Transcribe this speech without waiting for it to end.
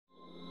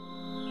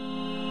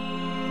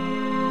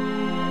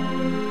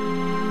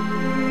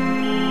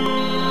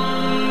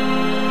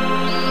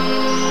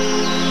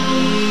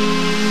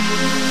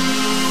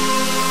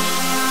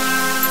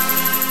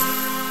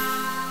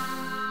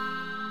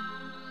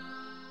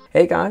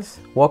Hey guys,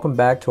 welcome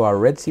back to our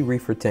Red Sea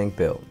Reefer tank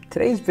build.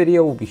 Today's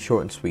video will be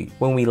short and sweet.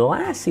 When we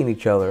last seen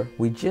each other,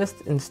 we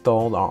just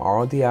installed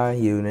our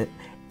RDI unit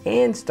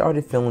and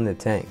started filling the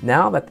tank.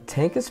 Now that the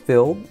tank is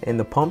filled and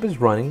the pump is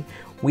running,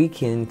 we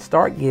can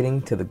start getting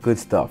to the good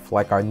stuff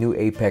like our new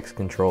Apex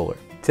controller.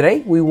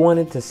 Today we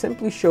wanted to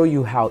simply show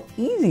you how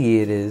easy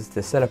it is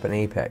to set up an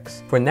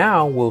Apex. For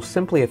now, we'll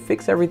simply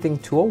affix everything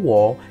to a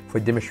wall for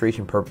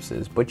demonstration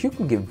purposes, but you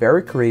can get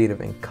very creative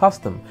and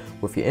custom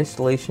with your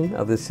installation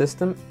of the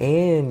system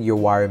and your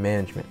wire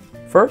management.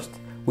 First,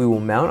 we will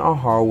mount our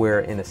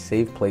hardware in a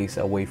safe place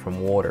away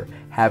from water.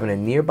 Having a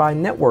nearby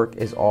network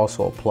is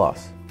also a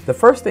plus. The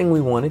first thing we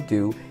want to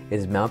do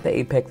is mount the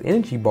Apex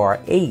Energy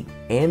Bar 8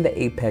 and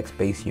the Apex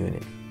base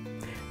unit.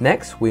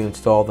 Next, we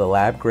install the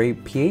lab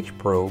grade pH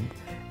probe,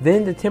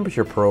 then the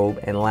temperature probe,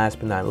 and last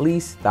but not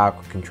least, the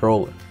aqua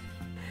controller.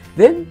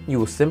 Then you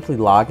will simply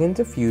log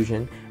into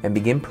Fusion and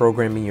begin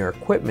programming your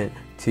equipment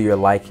to your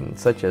liking,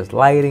 such as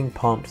lighting,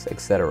 pumps,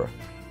 etc.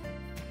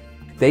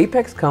 The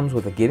Apex comes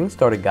with a getting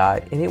started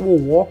guide and it will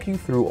walk you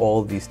through all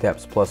of these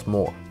steps plus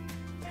more,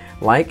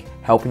 like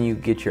helping you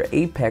get your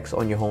Apex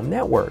on your home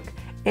network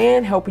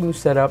and helping you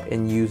set up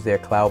and use their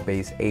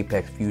cloud-based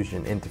Apex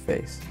Fusion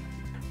interface.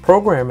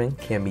 Programming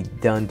can be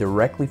done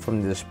directly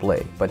from the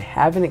display, but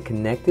having it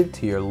connected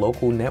to your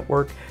local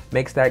network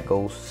makes that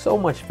go so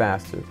much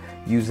faster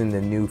using the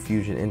new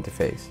Fusion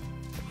interface.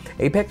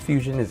 Apex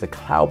Fusion is a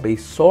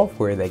cloud-based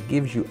software that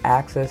gives you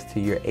access to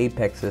your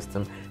Apex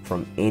system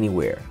from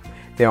anywhere.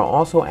 There are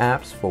also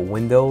apps for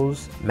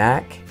Windows,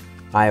 Mac,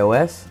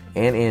 iOS,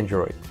 and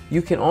Android.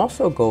 You can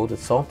also go to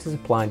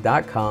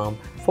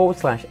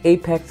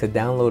saltysupply.com/Apex to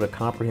download a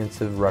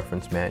comprehensive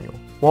reference manual.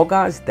 Well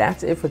guys,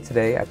 that's it for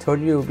today. I told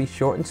you it would be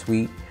short and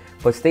sweet,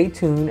 but stay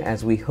tuned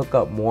as we hook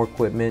up more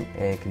equipment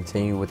and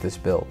continue with this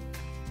build.